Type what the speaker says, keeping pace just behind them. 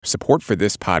Support for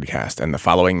this podcast and the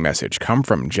following message come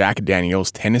from Jack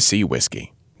Daniel's Tennessee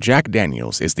Whiskey. Jack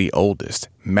Daniel's is the oldest,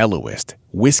 mellowest,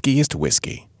 whiskiest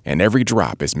whiskey, and every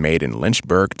drop is made in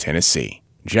Lynchburg, Tennessee.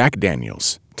 Jack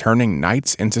Daniel's, turning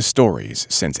nights into stories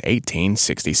since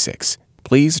 1866.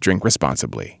 Please drink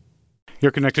responsibly.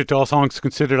 You're connected to All Songs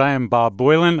Considered. I am Bob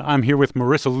Boylan. I'm here with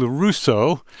Marissa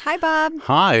Lorusso. Hi, Bob.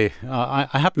 Hi.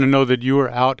 I happen to know that you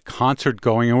were out concert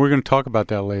going, and we're going to talk about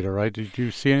that later, right? Did you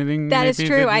see anything? That is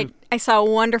true. I saw a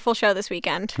wonderful show this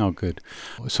weekend. Oh, good.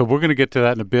 So we're going to get to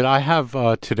that in a bit. I have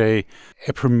today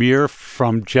a premiere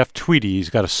from Jeff Tweedy.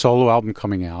 He's got a solo album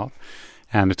coming out,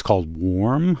 and it's called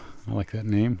Warm. I like that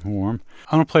name, Warm.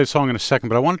 I'm going to play a song in a second,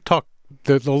 but I want to talk.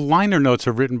 The liner notes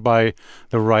are written by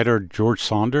the writer George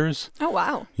Saunders. Oh,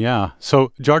 wow. Yeah.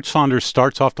 So George Saunders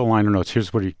starts off the liner notes.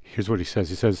 Here's what he says.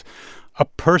 He says, a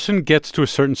person gets to a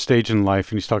certain stage in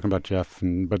life, and he's talking about Jeff,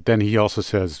 but then he also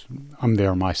says, I'm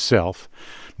there myself,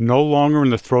 no longer in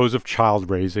the throes of child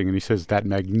raising, and he says that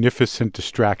magnificent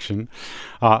distraction.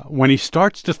 When he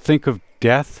starts to think of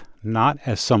death not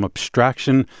as some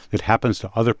abstraction that happens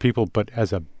to other people, but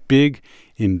as a big,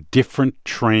 indifferent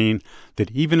train that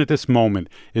even at this moment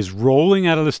is rolling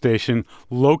out of the station,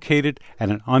 located at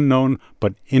an unknown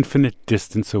but infinite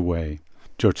distance away.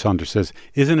 George Saunders says,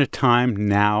 isn't it time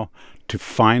now to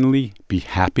finally be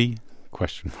happy? ?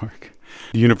 The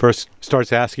universe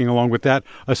starts asking along with that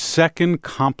a second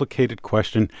complicated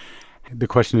question. The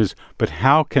question is, but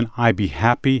how can I be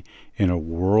happy in a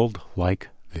world like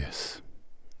this?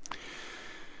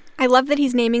 I love that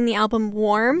he's naming the album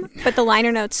Warm, but the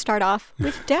liner notes start off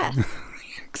with death.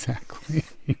 Exactly.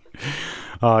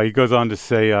 He goes on to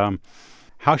say,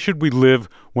 how should we live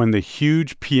when the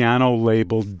huge piano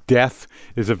label death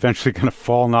is eventually going to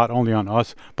fall not only on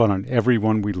us, but on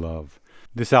everyone we love?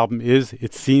 This album is,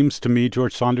 it seems to me,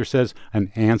 George Saunders says,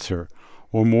 an answer,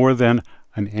 or more than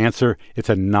an answer, it's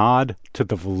a nod to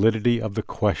the validity of the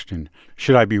question.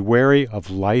 Should I be wary of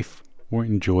life or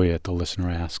enjoy it, the listener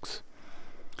asks.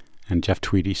 And Jeff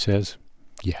Tweedy says,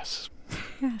 yes.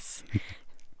 Yes.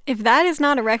 If that is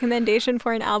not a recommendation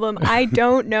for an album, I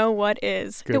don't know what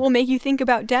is. Good. It will make you think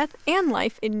about death and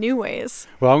life in new ways.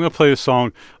 Well, I'm going to play the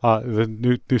song,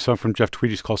 the new song from Jeff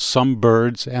Tweedy is called Some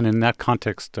Birds, and in that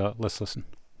context, let's listen.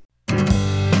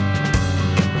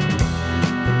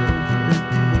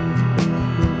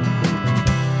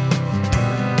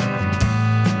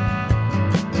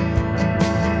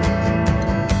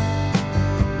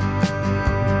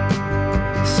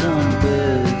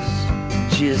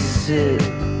 Just sit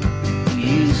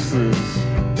useless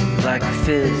like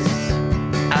fists.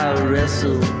 I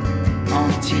wrestle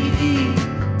on TV,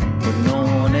 but no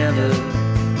one ever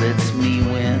lets me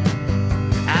win.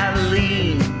 I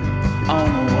lean on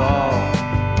the wall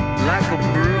like a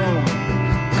broom,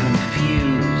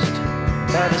 confused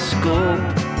by the scope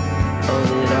of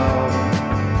it all.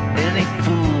 Any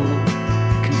fool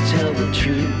can tell the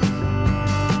truth.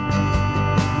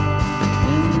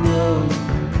 And though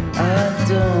I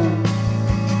don't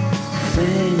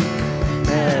think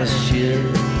I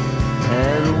should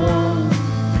add one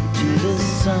to the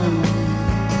sum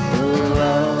of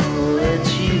all that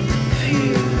you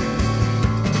fear.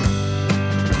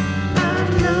 I'd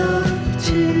love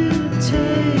to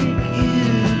take you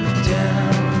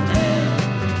down and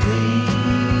leave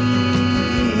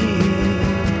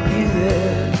you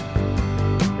there.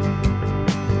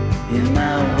 In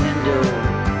my window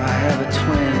I have a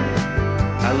twin.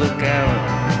 I look out,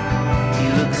 he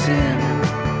looks in,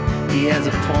 he has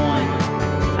a point,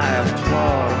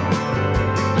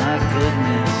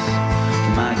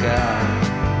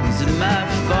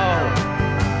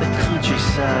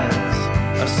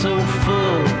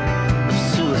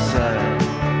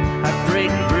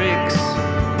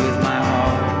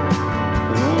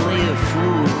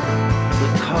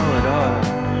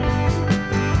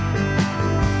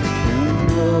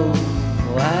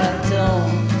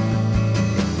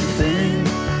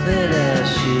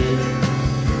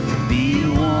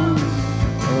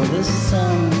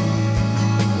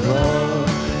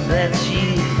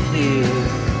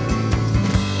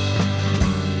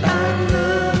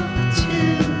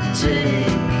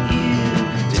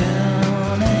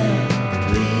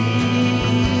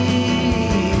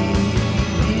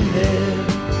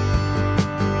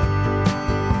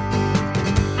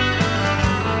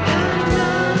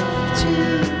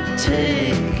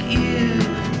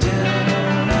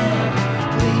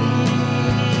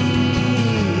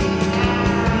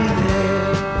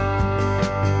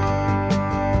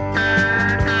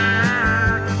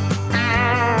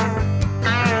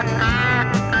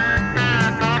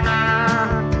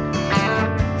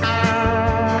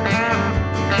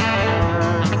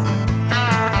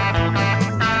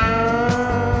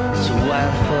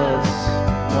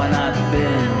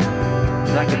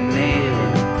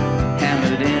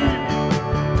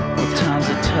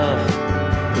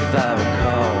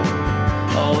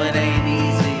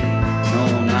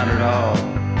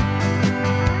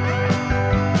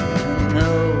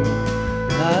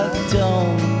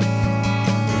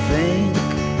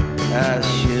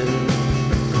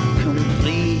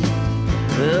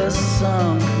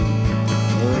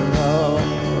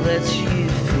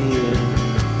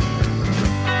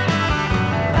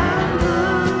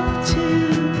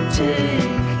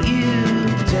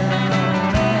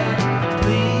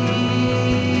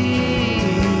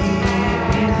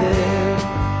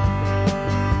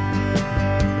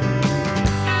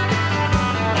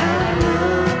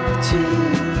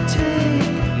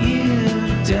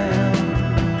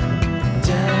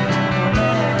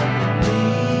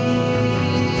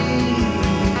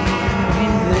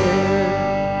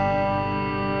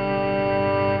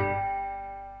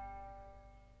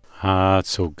 It's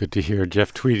so good to hear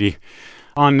Jeff Tweedy.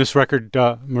 On this record,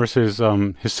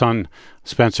 Marissa, his son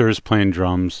Spencer is playing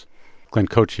drums. Glenn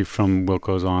Cochie from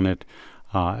Wilco's on it,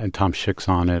 and Tom Schick's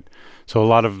on it. So a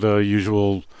lot of the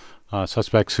usual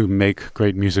suspects who make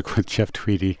great music with Jeff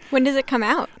Tweedy. When does it come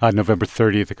out? November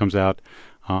 30th, it comes out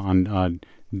on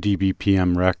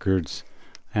DBPM Records.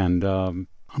 And I'm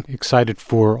excited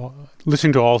for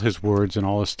listening to all his words and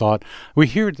all his thought. We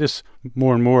hear this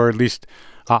more and more, at least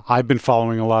I've been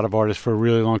following a lot of artists for a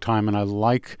really long time, and I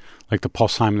like the Paul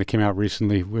Simon that came out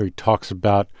recently, where he talks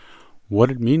about what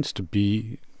it means to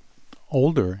be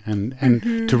older and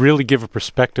to really give a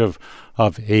perspective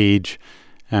of age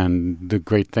and the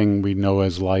great thing we know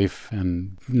as life,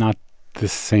 and not the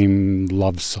same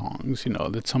love songs,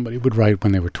 that somebody would write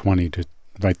when they were 20 to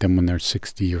write them when they're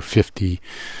 60 or 50.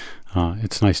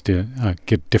 It's nice to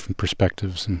get different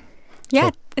perspectives.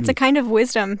 It's a kind of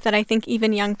wisdom that I think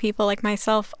even young people like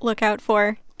myself look out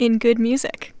for in good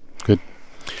music. Good.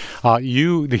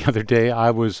 The other day,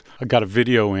 I got a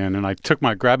video in, and I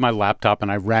grabbed my laptop,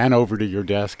 and I ran over to your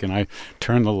desk, and I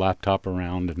turned the laptop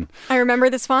around, and I remember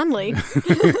this fondly.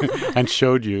 and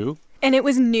showed you. And it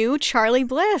was new Charly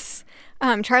Bliss.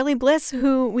 Charly Bliss,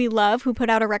 who we love, who put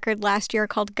out a record last year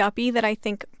called Guppy that I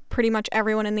think pretty much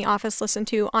everyone in the office listened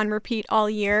to on repeat all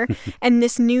year. And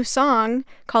this new song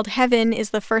called Heaven is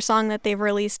the first song that they've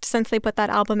released since they put that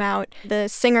album out. The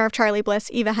singer of Charly Bliss,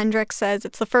 Eva Hendricks, says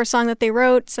it's the first song that they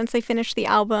wrote since they finished the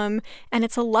album, and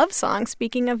it's a love song,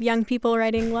 speaking of young people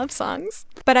writing love songs.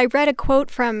 But I read a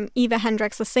quote from Eva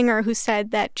Hendricks, the singer, who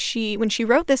said that when she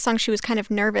wrote this song, she was kind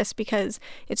of nervous because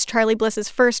it's Charly Bliss's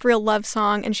first real love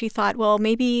song, and she thought, well,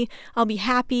 maybe I'll be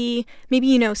happy. Maybe,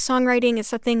 songwriting is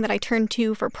something that I turn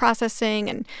to for processing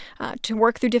and to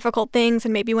work through difficult things,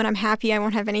 and maybe when I'm happy I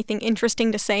won't have anything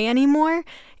interesting to say anymore.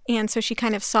 And so she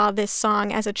kind of saw this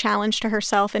song as a challenge to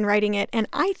herself in writing it, and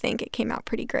I think it came out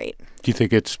pretty great. Do you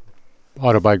think it's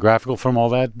autobiographical from all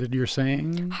that you're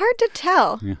saying? Hard to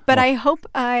tell, but I hope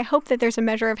that there's a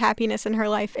measure of happiness in her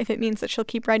life if it means that she'll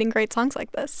keep writing great songs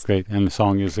like this. Great. And the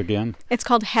song is again? It's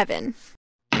called Heaven.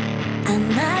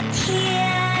 I'm up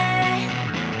here,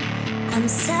 I'm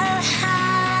so high,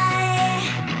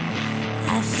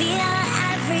 I feel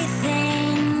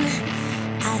everything,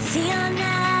 I feel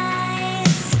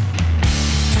nice,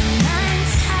 I'm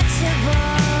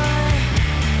untouchable,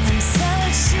 I'm so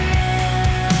true,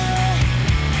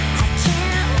 I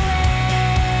can't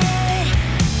wait,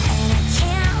 and I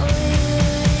can't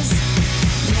lose,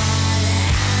 now that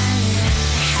I'm in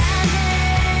heaven,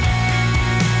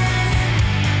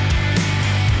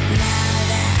 now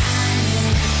that I'm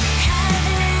in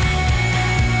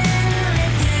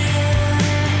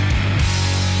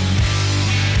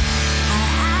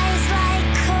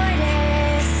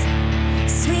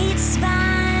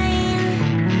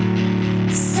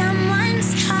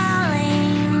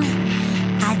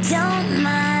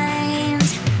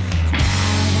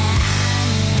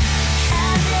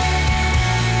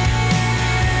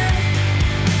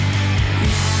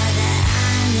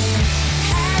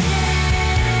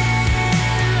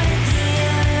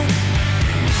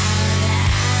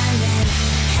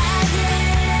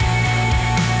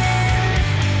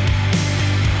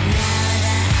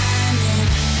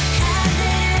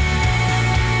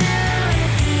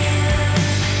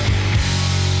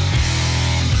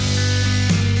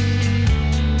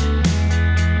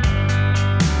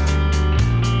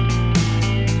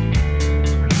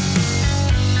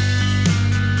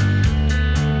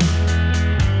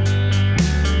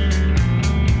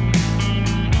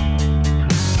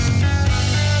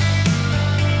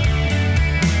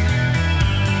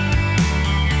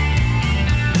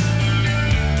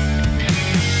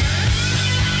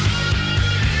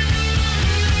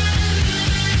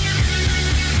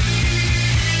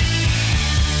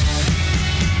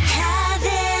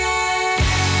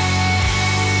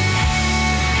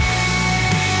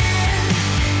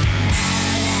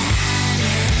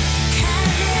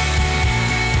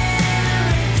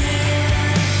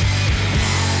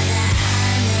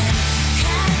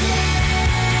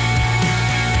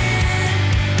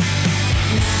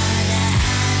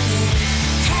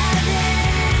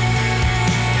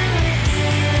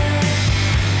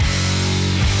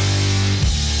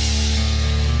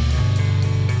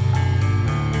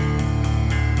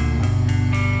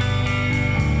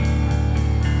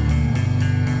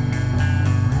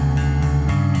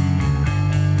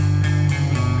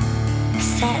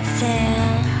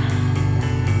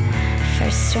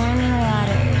stormy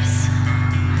waters.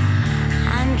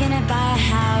 I'm gonna buy a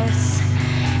house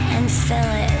and fill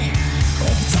it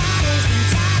with daughters and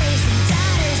daughters and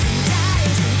daughters and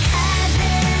daughters in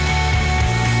heaven.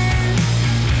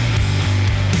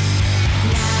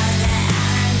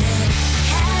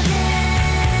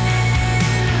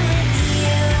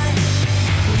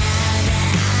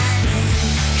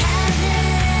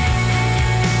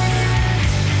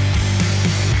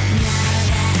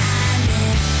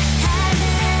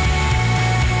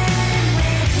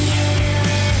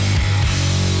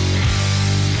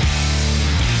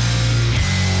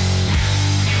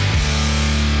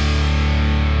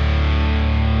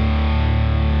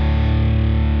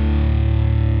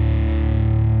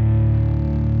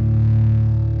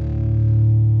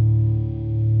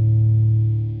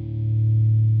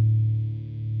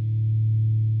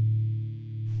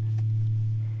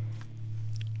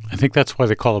 I think that's why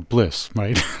they call it Bliss,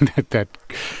 right?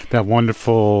 that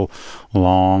wonderful,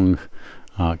 long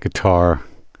guitar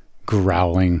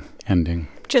growling ending.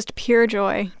 Just pure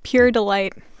joy, pure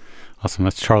delight. Awesome.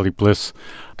 That's Charly Bliss.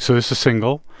 So this is a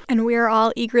single. And we are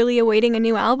all eagerly awaiting a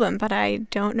new album, but I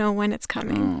don't know when it's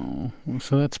coming. Oh,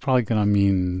 so that's probably going to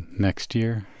mean next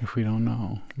year if we don't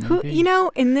know. Who,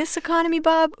 in this economy,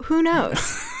 Bob, who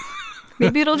knows?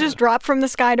 Maybe it'll just drop from the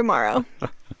sky tomorrow.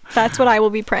 That's what I will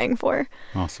be praying for.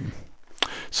 Awesome.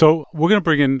 So we're going to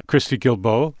bring in Kristy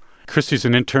Guilbault. Kristy's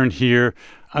an intern here.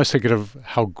 I was thinking of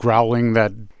how growling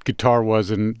that guitar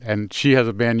was, and she has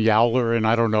a band, Yowler, and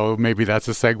I don't know, maybe that's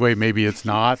a segue, maybe it's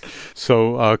not.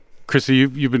 So, Kristy,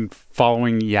 you've been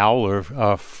following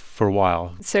Yowler for a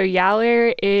while. So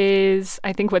Yowler is,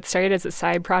 I think, what started as a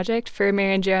side project for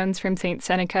Marion Jones from St.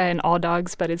 Seneca and All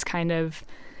Dogs, but is kind of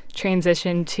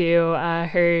transitioned to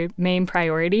her main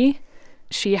priority.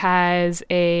 She has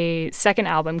a second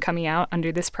album coming out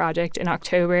under this project in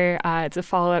October. It's a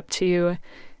follow-up to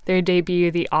their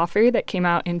debut, The Offer, that came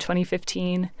out in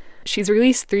 2015. She's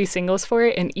released 3 singles for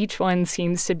it, and each one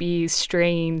seems to be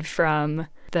straying from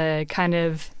the kind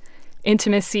of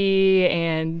intimacy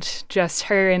and just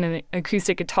her and an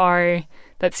acoustic guitar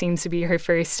that seems to be her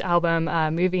first album,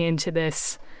 moving into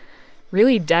this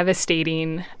really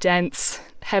devastating, dense,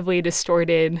 heavily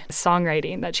distorted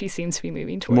songwriting that she seems to be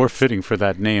moving towards. More fitting for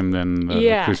that name than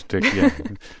acoustic. Yeah.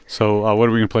 So what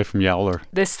are we going to play from Yowler?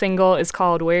 This single is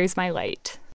called Where's My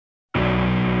Light? Where's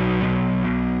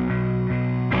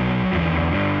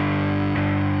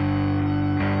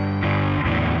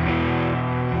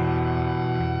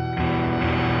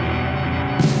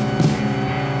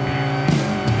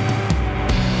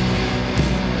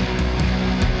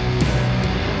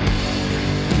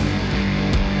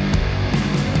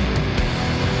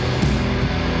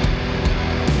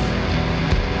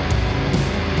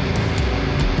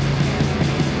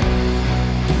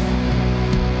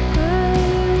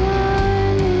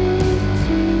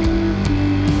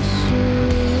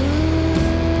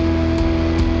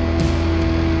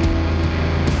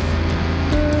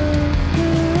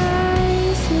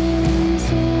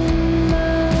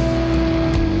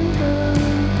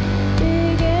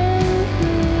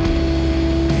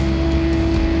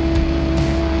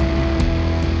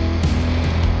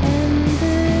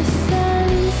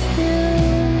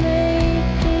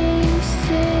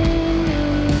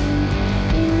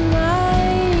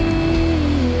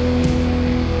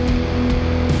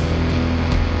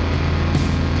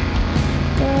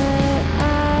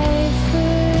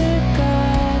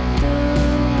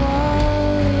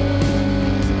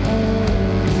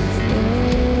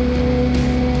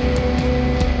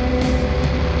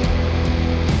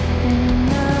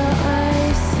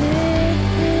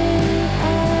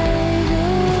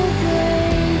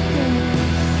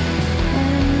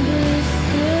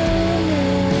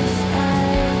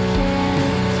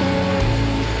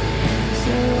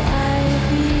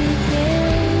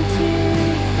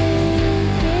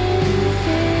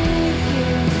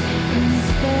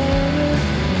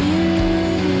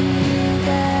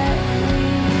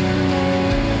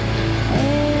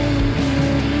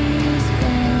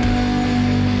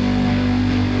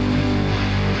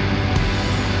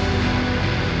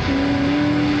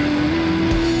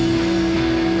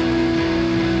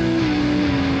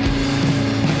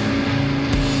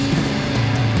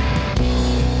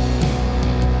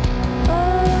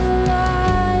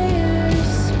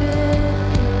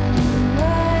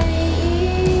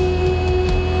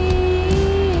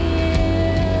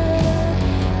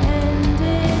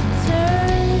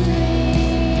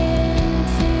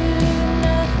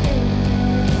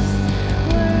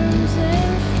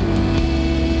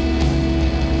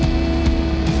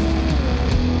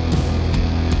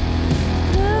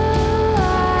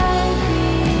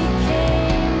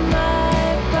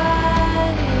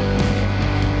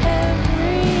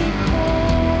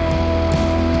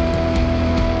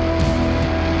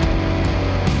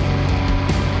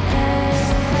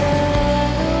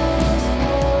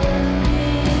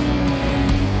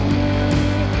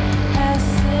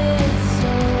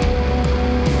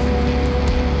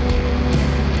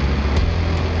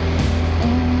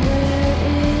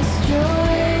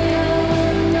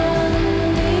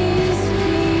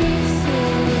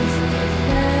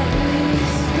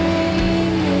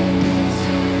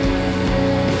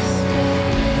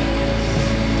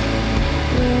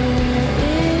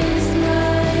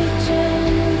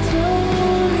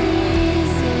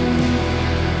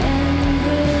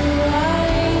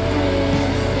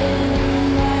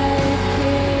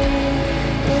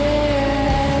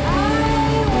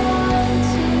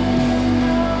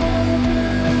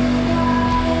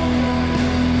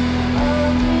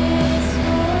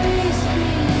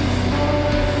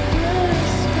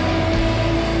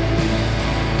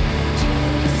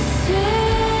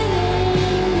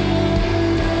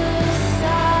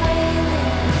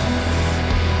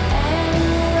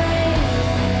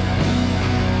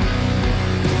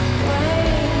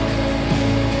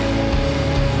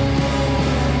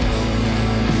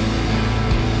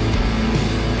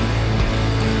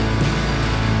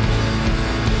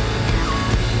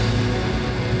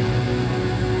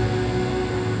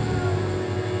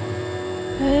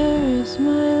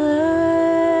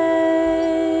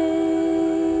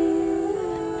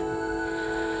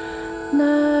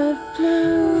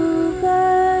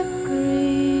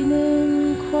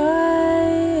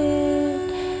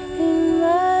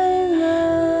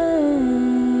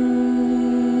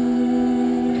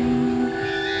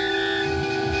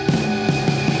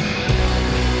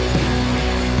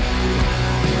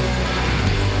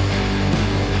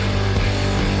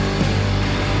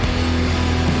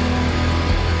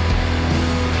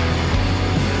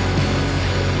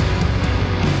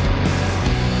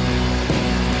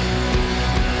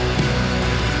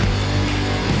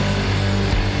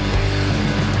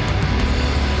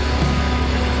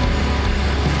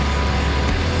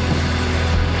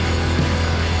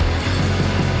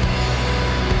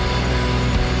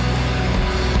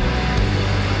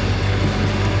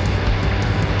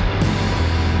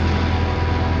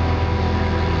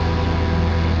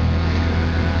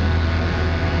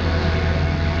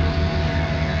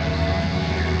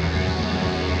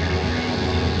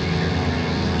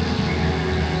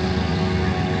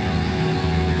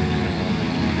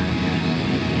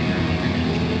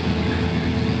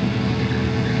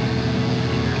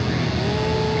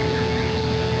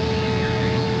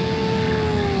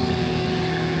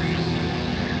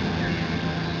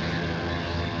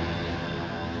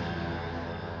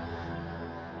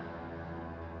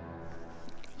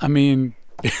I mean,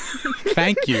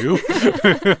 thank you.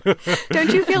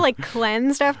 Don't you feel like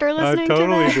cleansed after listening to that? I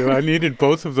totally do. I needed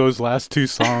both of those last two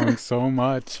songs so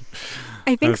much.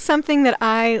 I think something that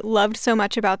I loved so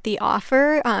much about The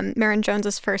Offer, Maren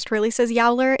Jones's first release as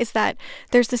Yowler, is that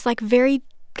there's this like very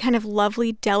kind of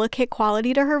lovely, delicate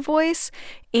quality to her voice.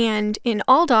 And in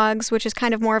All Dogs, which is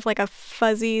kind of more of like a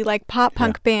fuzzy, like pop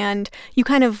punk band, you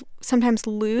kind of sometimes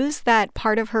lose that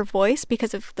part of her voice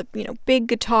because of the, big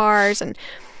guitars. And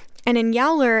in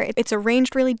Yowler, it's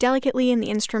arranged really delicately and the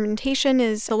instrumentation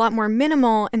is a lot more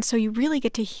minimal. And so you really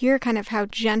get to hear kind of how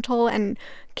gentle and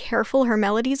careful her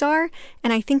melodies are.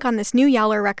 And I think on this new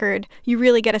Yowler record, you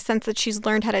really get a sense that she's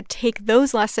learned how to take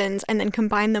those lessons and then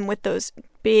combine them with those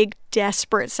big,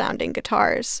 desperate sounding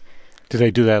guitars. Did they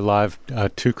do that live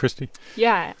too, Kristy?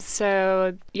 Yeah,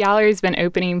 so Yowler's been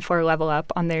opening for Level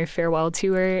Up on their farewell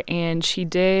tour, and she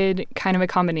did kind of a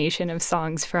combination of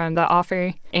songs from The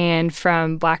Offer and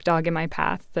from Black Dog in My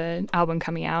Path, the album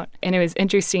coming out. And it was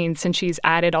interesting since she's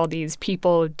added all these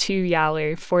people to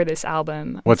Yowler for this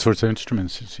album. What sorts of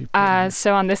instruments did she play?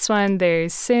 So on this one,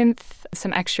 there's synth,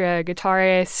 some extra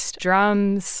guitarist,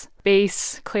 drums,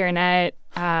 bass, clarinet,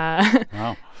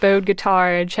 Wow. bowed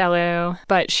guitar, cello,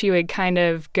 but she would kind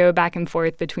of go back and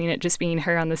forth between it just being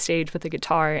her on the stage with a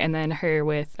guitar and then her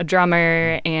with a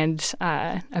drummer and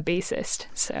a bassist.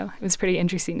 So it was pretty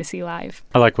interesting to see live.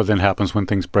 I like what then happens when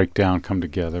things break down, come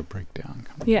together, break down.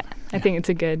 Yeah, I think it's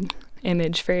a good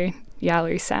image for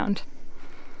Yowler's sound.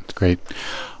 It's great.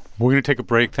 We're going to take a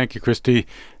break. Thank you, Kristy.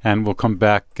 And we'll come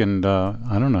back and,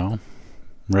 I don't know,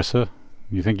 Marissa,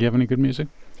 you think you have any good music?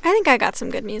 I think I got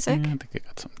some good music. Yeah, I think I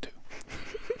got some too.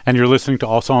 And you're listening to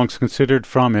All Songs Considered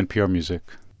from NPR Music.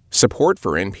 Support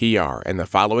for NPR and the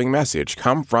following message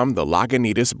come from the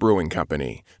Lagunitas Brewing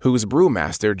Company, whose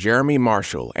brewmaster Jeremy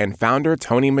Marshall and founder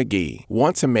Tony McGee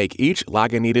want to make each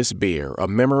Lagunitas beer a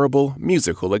memorable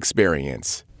musical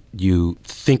experience. You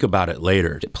think about it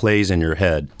later. It plays in your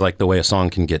head, like the way a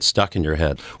song can get stuck in your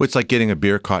head. Well, it's like getting a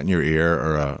beer caught in your ear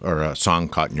or a song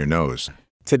caught in your nose.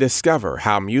 To discover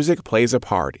how music plays a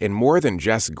part in more than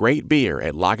just great beer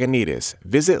at Lagunitas,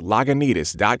 visit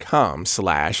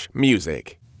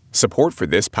lagunitas.com/music. Support for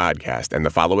this podcast and the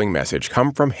following message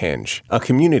come from Hinge, a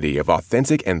community of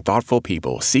authentic and thoughtful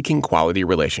people seeking quality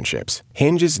relationships.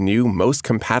 Hinge's new Most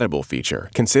Compatible feature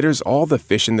considers all the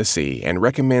fish in the sea and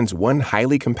recommends one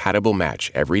highly compatible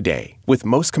match every day. With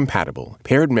Most Compatible,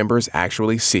 paired members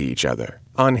actually see each other.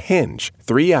 On Hinge,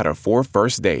 3 out of 4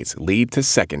 first dates lead to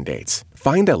second dates.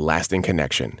 Find a lasting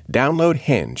connection. Download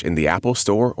Hinge in the Apple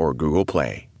Store or Google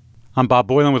Play. I'm Bob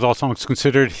Boylan with All Songs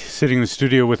Considered, sitting in the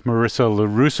studio with Marissa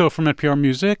Lorusso from NPR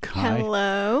Music. Hi.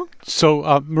 Hello. So,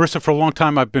 Marissa, for a long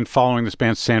time, I've been following this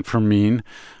band, San Fermin.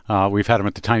 We've had them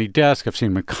at the Tiny Desk. I've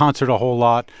seen them in concert a whole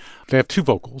lot. They have 2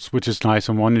 vocals, which is nice,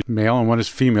 and one is male and one is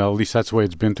female. At least that's the way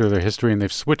it's been through their history, and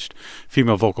they've switched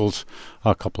female vocals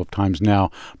a couple of times now.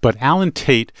 But Alan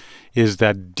Tate is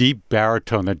that deep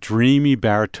baritone, that dreamy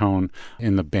baritone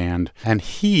in the band. And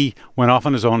he went off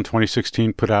on his own in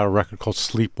 2016, put out a record called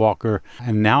Sleepwalker,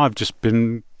 and now I've just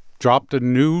been dropped a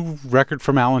new record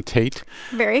from Alan Tate.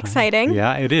 Very exciting.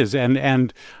 Yeah, it is.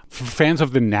 And for fans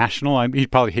of the National, he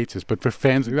probably hates this, but for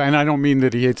fans, and I don't mean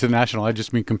that he hates the National, I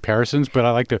just mean comparisons, but I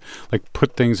like to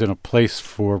put things in a place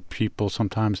for people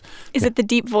sometimes. Is it the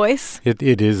deep voice? It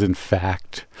is, in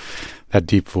fact, that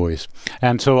deep voice.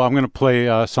 And so I'm going to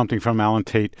play something from Alan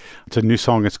Tate. It's a new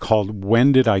song. It's called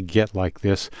When Did I Get Like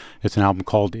This? It's an album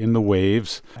called In the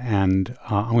Waves, and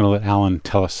I'm going to let Alan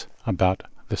tell us about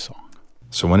this song.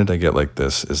 So When Did I Get Like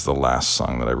This is the last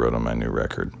song that I wrote on my new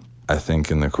record. I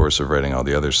think in the course of writing all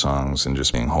the other songs and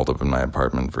just being holed up in my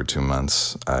apartment for 2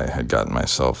 months, I had gotten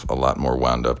myself a lot more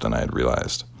wound up than I had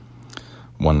realized.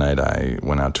 One night I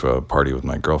went out to a party with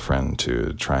my girlfriend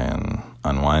to try and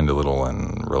unwind a little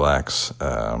and relax,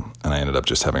 and I ended up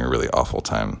just having a really awful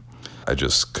time. I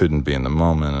just couldn't be in the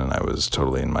moment, and I was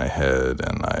totally in my head,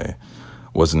 and I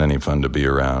wasn't any fun to be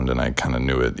around, and I kind of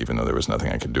knew it, even though there was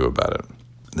nothing I could do about it.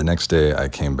 The next day, I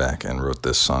came back and wrote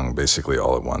this song basically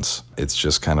all at once. It's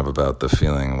just kind of about the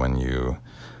feeling when you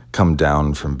come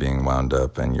down from being wound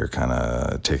up and you're kind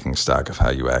of taking stock of how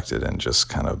you acted and just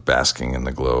kind of basking in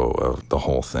the glow of the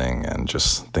whole thing and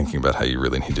just thinking about how you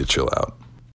really need to chill out.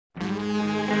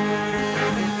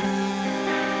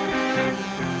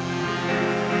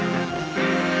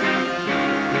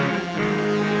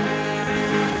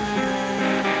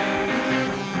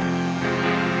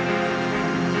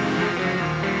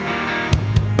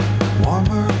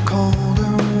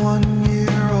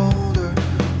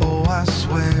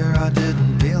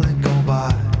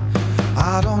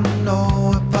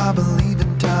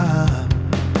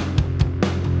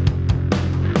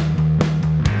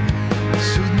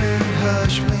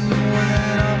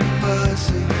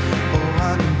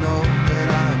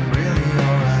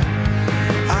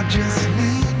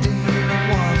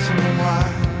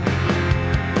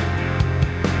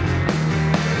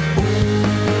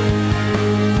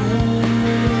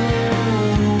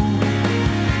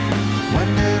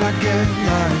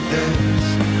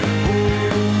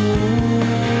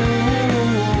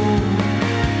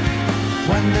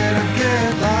 When did I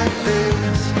get like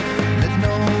this?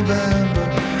 Mid-November,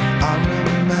 I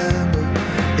remember.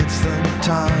 It's the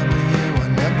time of year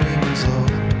when everyone's low.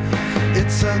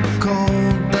 It's a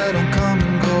cold that'll come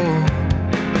and go.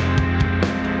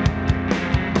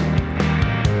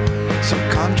 So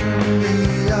conjure me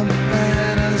a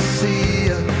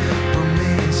panacea, bring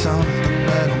me something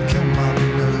that'll kill my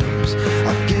nerves.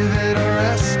 I'll give it a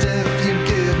rest if you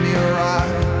give me a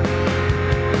ride.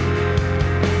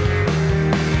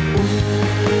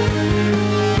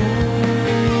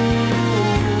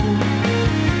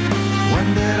 When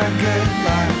did I get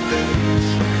like this?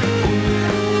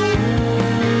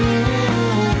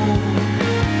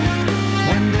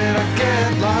 When did I get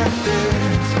like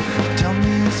this? Tell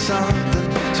me something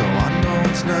so I know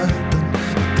it's nothing.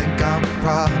 I think I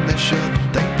probably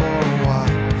shouldn't think for a while.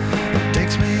 It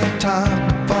takes me a time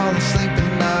to fall asleep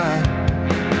at night.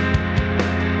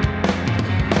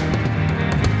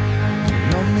 You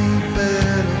know me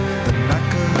better than I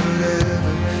could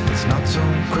ever. It's not so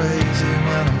crazy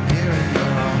when I'm here in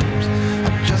your arms. I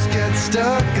just get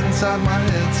stuck inside my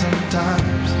head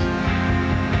sometimes.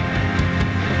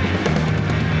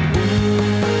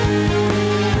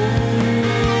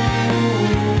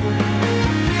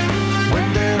 When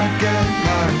did I get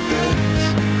like this?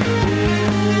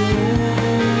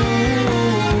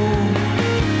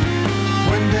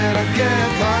 When did I get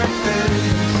like this?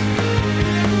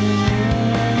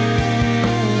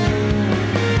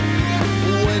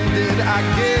 When did I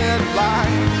get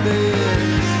like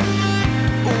this?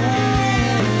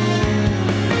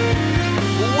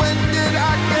 When did I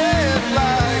get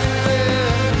like this?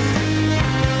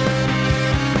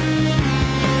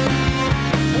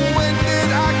 When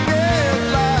did I get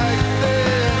like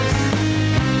this?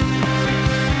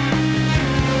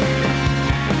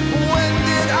 When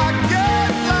did I get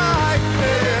like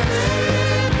this?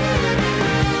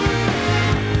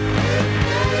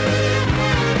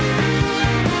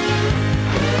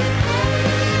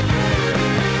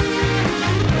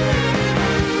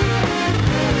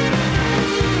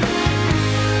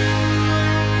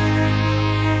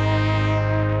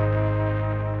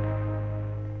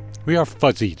 We are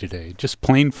fuzzy today, just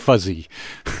plain fuzzy.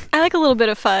 I like a little bit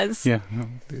of fuzz. Yeah,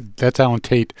 that's Alan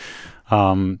Tate,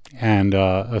 and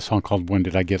a song called When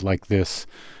Did I Get Like This?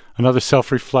 Another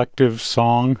self-reflective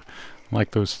song,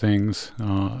 like those things.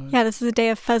 Yeah, this is a day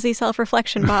of fuzzy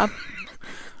self-reflection, Bob.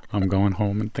 I'm going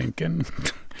home and thinking.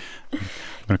 I'm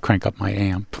going to crank up my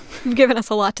amp. You've given us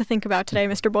a lot to think about today,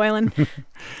 Mr. Boylan.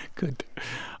 Good.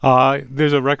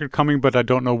 There's a record coming, but I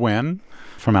don't know when,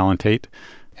 from Alan Tate,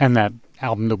 and that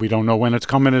album that we don't know when it's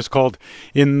coming is called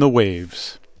In the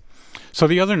Waves. So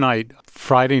the other night,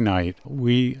 Friday night,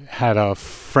 we had a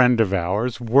friend of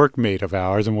ours, workmate of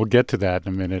ours, and we'll get to that in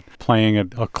a minute, playing at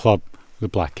a club, the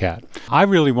Black Cat. I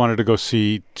really wanted to go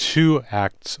see two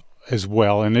acts as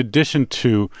well, in addition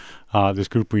to this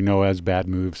group we know as Bad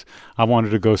Moves. I wanted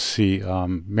to go see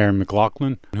Mary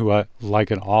McLaughlin, who I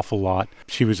like an awful lot.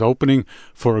 She was opening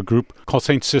for a group called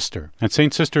Saint Sister. And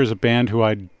Saint Sister is a band who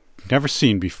I'd never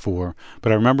seen before,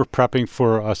 but I remember prepping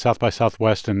for South by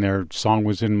Southwest, and their song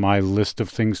was in my list of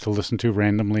things to listen to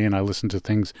randomly, and I listen to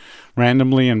things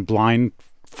randomly and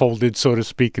blindfolded, so to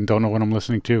speak, and don't know what I'm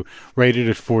listening to. Rated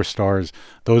at 4 stars.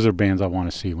 Those are bands I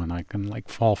want to see when I can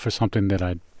fall for something that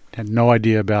I had no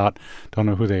idea about, don't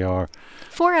know who they are.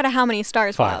 4 out of how many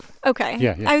stars, 5. Bob? Okay.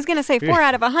 Yeah. I was going to say 4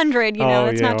 out of 100,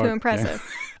 that's not too impressive.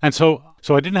 Yeah. And so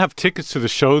I didn't have tickets to the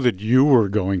show that you were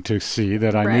going to see,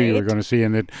 that I knew you were going to see,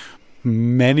 and that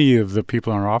many of the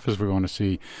people in our office were going to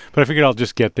see. But I figured I'll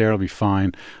just get there. It'll be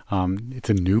fine.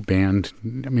 It's a new band.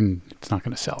 I mean, it's not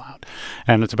going to sell out.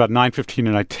 And it's about 9:15,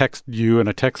 and I text you, and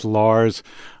I text Lars,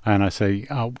 and I say,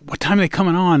 what time are they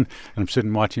coming on? And I'm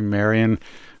sitting watching Marion,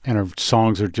 and her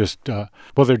songs are just,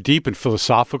 they're deep and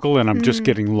philosophical, and I'm just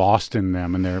getting lost in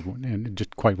them, and they're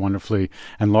just quite wonderfully.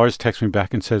 And Lars texts me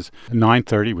back and says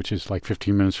 9:30, which is like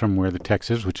 15 minutes from where the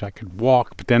text is, which I could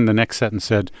walk. But then the next sentence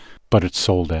said, but it's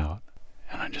sold out.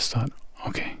 And I just thought,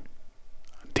 okay,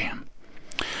 damn.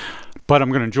 But I'm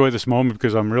going to enjoy this moment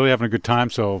because I'm really having a good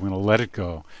time, so I'm going to let it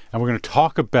go. And we're going to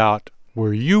talk about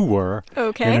where you were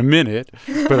in a minute,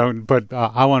 but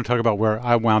I want to talk about where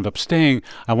I wound up staying.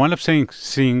 I wound up seeing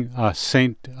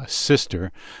Saint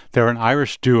Sister. They're an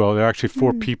Irish duo. There are actually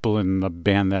 4 people in the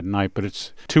band that night, but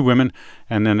it's 2 women,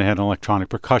 and then they had an electronic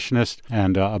percussionist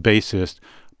and a bassist.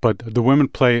 But the women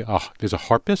play, there's a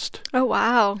harpist. Oh,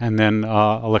 wow. And then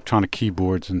electronic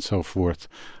keyboards and so forth.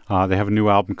 They have a new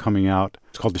album coming out.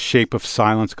 It's called The Shape of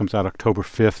Silence. It comes out October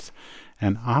 5th.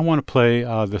 And I want to play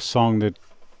the song that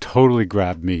totally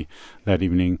grabbed me that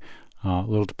evening. A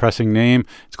little depressing name.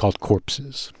 It's called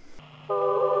Corpses.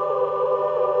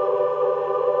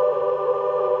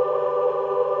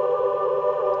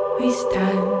 We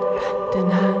stand hand in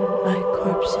hand like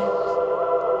corpses.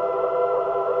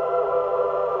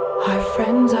 Our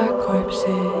friends are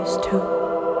corpses too.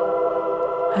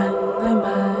 And the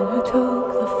man who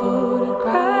took the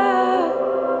photograph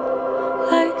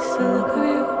likes the look of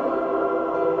you.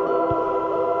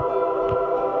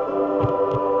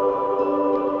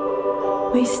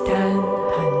 We stand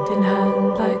hand in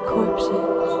hand like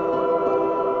corpses.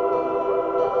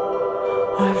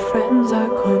 Our friends are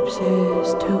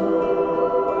corpses too.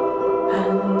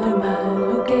 And the man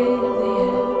who gave the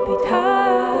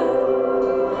epitaph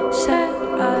said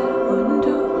I wouldn't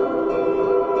do.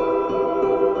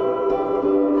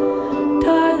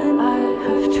 Darling, I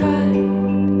have tried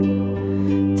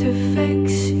to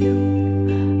fix you.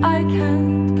 I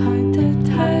can't count the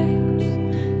times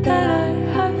that I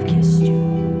have kissed you.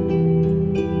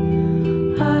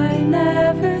 I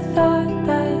never thought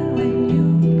that when you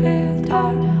built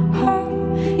our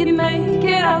home, you'd make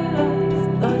it out of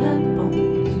blood and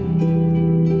bones.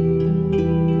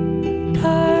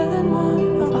 Darling,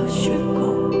 one of us should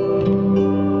go.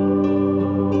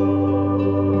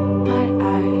 My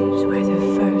eyes were the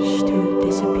first to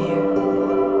disappear.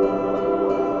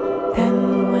 Then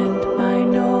went my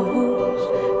nose,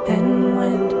 then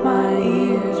went my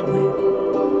ears with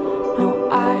no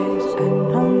eyes and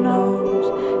no nose.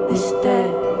 This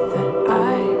death that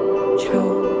I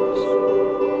chose.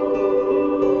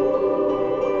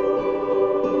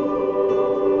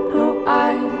 No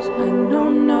eyes and no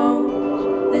nose.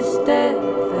 This death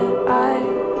that I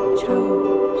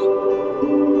chose.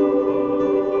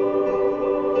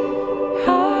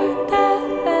 Your death,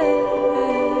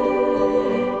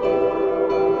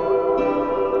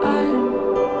 I'm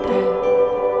dead.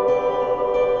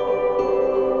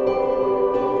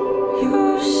 You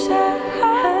said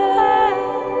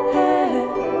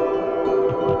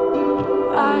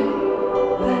I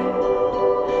let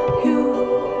you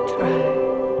try.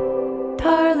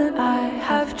 Darling, I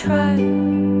have tried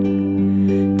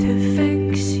to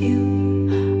fix you.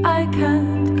 I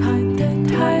can't count the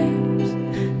times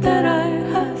that I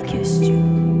have kissed you.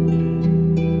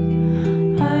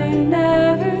 I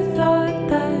never thought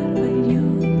that when you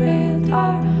built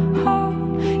our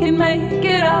home, you'd make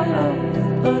it out of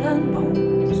blood and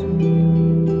bones.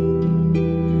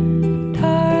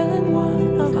 Darling,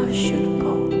 one of us should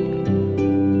go.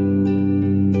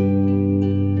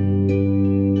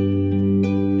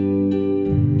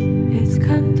 It's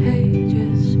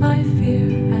contagious, my fear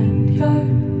and your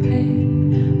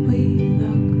pain. We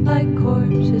look like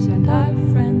corpses and our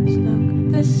friends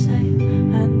look the same.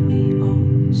 And we all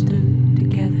stood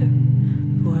together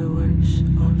for worse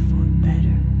or for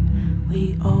better.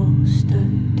 We all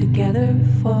stood together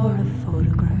for a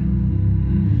photograph.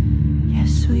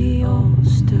 Yes, we all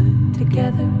stood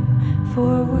together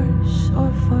for worse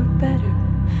or for better.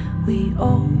 We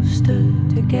all stood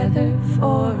together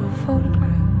for a photograph.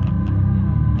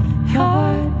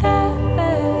 You're dead.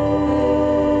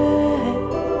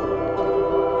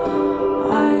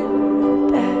 I'm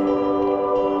dead.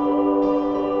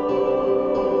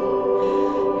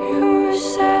 You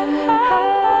said I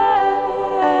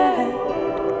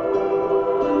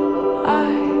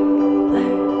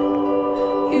let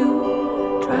you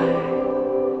try.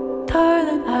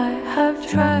 Darling, I have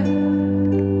tried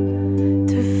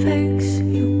to fix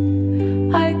you.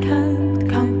 I can't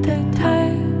count the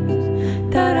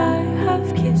times that I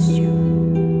have kissed you.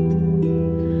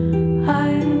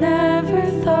 I never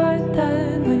thought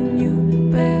that when you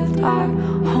built our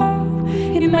home,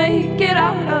 you'd make it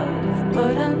out of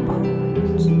blood and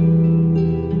bones.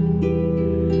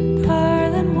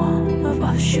 Darling, one of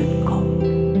us should go.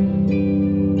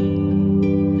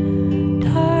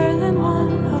 Darling,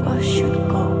 one of us should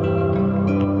go.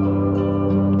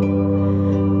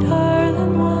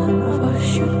 Darling, one of us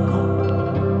should go.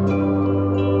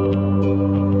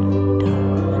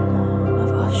 Darling, one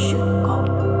of us should go.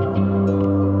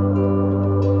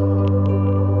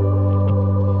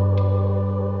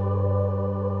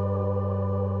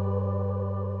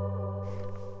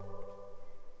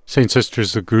 Saint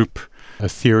Sisters, the group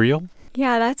Ethereal.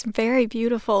 Yeah, that's very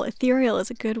beautiful. Ethereal is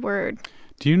a good word.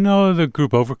 Do you know the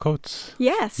group Overcoats?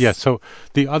 Yes. Yeah, so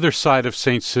the other side of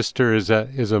Saint Sister is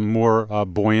a more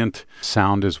buoyant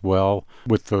sound as well,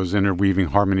 with those interweaving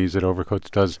harmonies that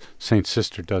Overcoats does. Saint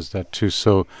Sister does that too.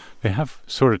 So they have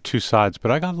sort of two sides.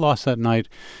 But I got lost that night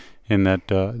in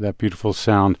that beautiful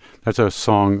sound. That's a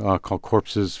song called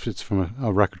Corpses. It's from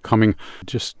a record coming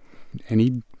just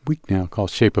any week now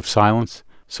called Shape of Silence.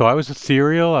 So I was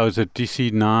ethereal. I was at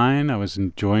DC9. I was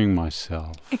enjoying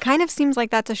myself. It kind of seems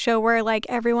like that's a show where like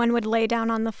everyone would lay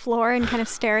down on the floor and kind of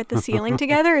stare at the ceiling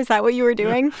together. Is that what you were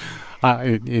doing?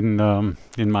 In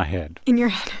my head. In your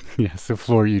head. Yes, the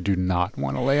floor. You do not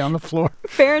want to lay on the floor.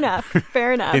 Fair enough.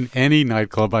 Fair enough. In any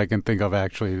nightclub I can think of,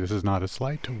 actually, this is not a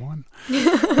slight to one.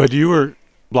 But you were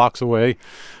blocks away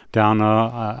down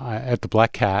at the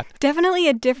Black Cat. Definitely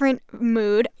a different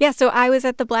mood. Yeah, so I was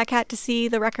at the Black Cat to see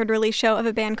the record release show of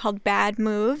a band called Bad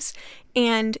Moves.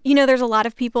 And, you know, there's a lot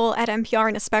of people at NPR,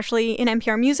 and especially in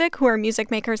NPR Music, who are music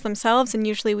makers themselves, and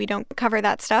usually we don't cover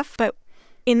that stuff. But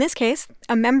in this case,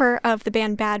 a member of the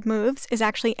band Bad Moves is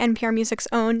actually NPR Music's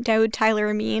own Daoud Tyler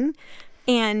Amin.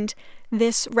 And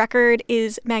this record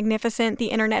is magnificent.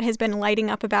 The internet has been lighting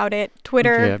up about it.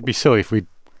 Twitter. Yeah, it'd be silly if we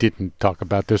didn't talk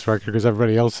about this record because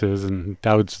everybody else is, and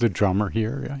Daoud's the drummer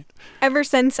here, right? Ever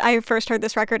since I first heard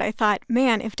this record, I thought,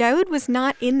 man, if Daoud was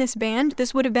not in this band,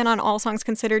 this would have been on All Songs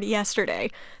Considered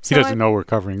yesterday. So he doesn't know we're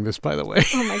covering this, by the way.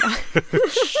 Oh, my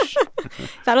God.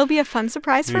 That'll be a fun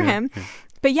surprise for him. Yeah.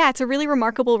 But yeah, it's a really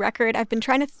remarkable record. I've been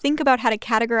trying to think about how to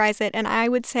categorize it, and I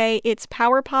would say it's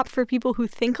power pop for people who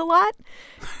think a lot.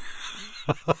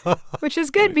 Which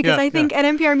is good because I think at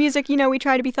NPR Music, you know, we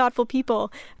try to be thoughtful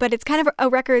people, but it's kind of a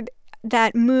record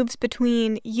that moves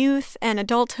between youth and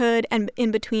adulthood and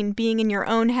in between being in your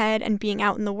own head and being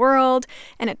out in the world.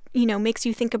 And it, you know, makes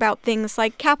you think about things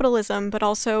like capitalism, but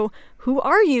also who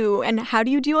are you and how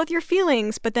do you deal with your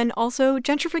feelings, but then also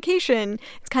gentrification.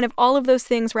 It's kind of all of those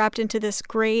things wrapped into this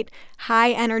great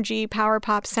high energy power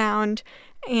pop sound.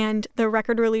 And the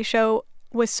record release show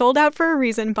was sold out for a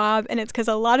reason, Bob, and it's because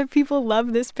a lot of people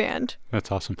love this band.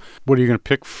 That's awesome. What are you going to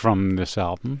pick from this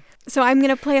album? So I'm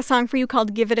going to play a song for you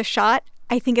called Give It a Shot.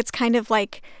 I think it's kind of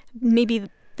like maybe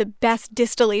the best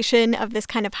distillation of this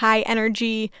kind of high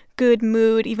energy, good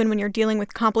mood, even when you're dealing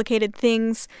with complicated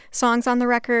things, songs on the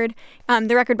record.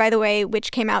 The record, by the way,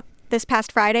 which came out this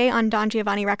past Friday on Don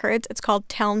Giovanni Records, it's called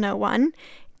Tell No One.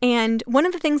 And one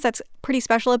of the things that's pretty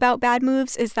special about Bad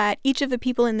Moves is that each of the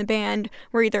people in the band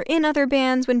were either in other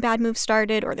bands when Bad Moves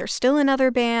started or they're still in other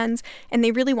bands, and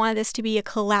they really wanted this to be a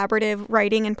collaborative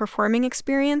writing and performing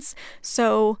experience.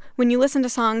 So when you listen to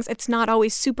songs, it's not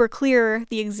always super clear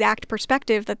the exact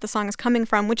perspective that the song is coming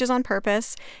from, which is on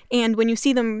purpose. And when you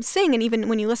see them sing, and even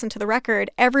when you listen to the record,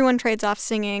 everyone trades off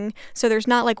singing, so there's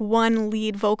not like one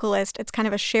lead vocalist. It's kind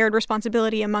of a shared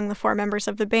responsibility among the four members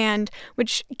of the band,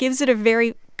 which gives it a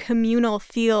very communal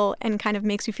feel and kind of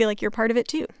makes you feel like you're part of it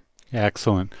too.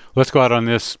 Excellent. Let's go out on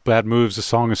this. Bad Moves. The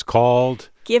song is called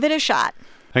Give It a Shot.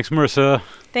 Thanks, Marissa.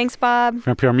 Thanks, Bob.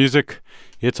 From NPR Music,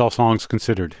 it's All Songs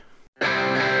Considered.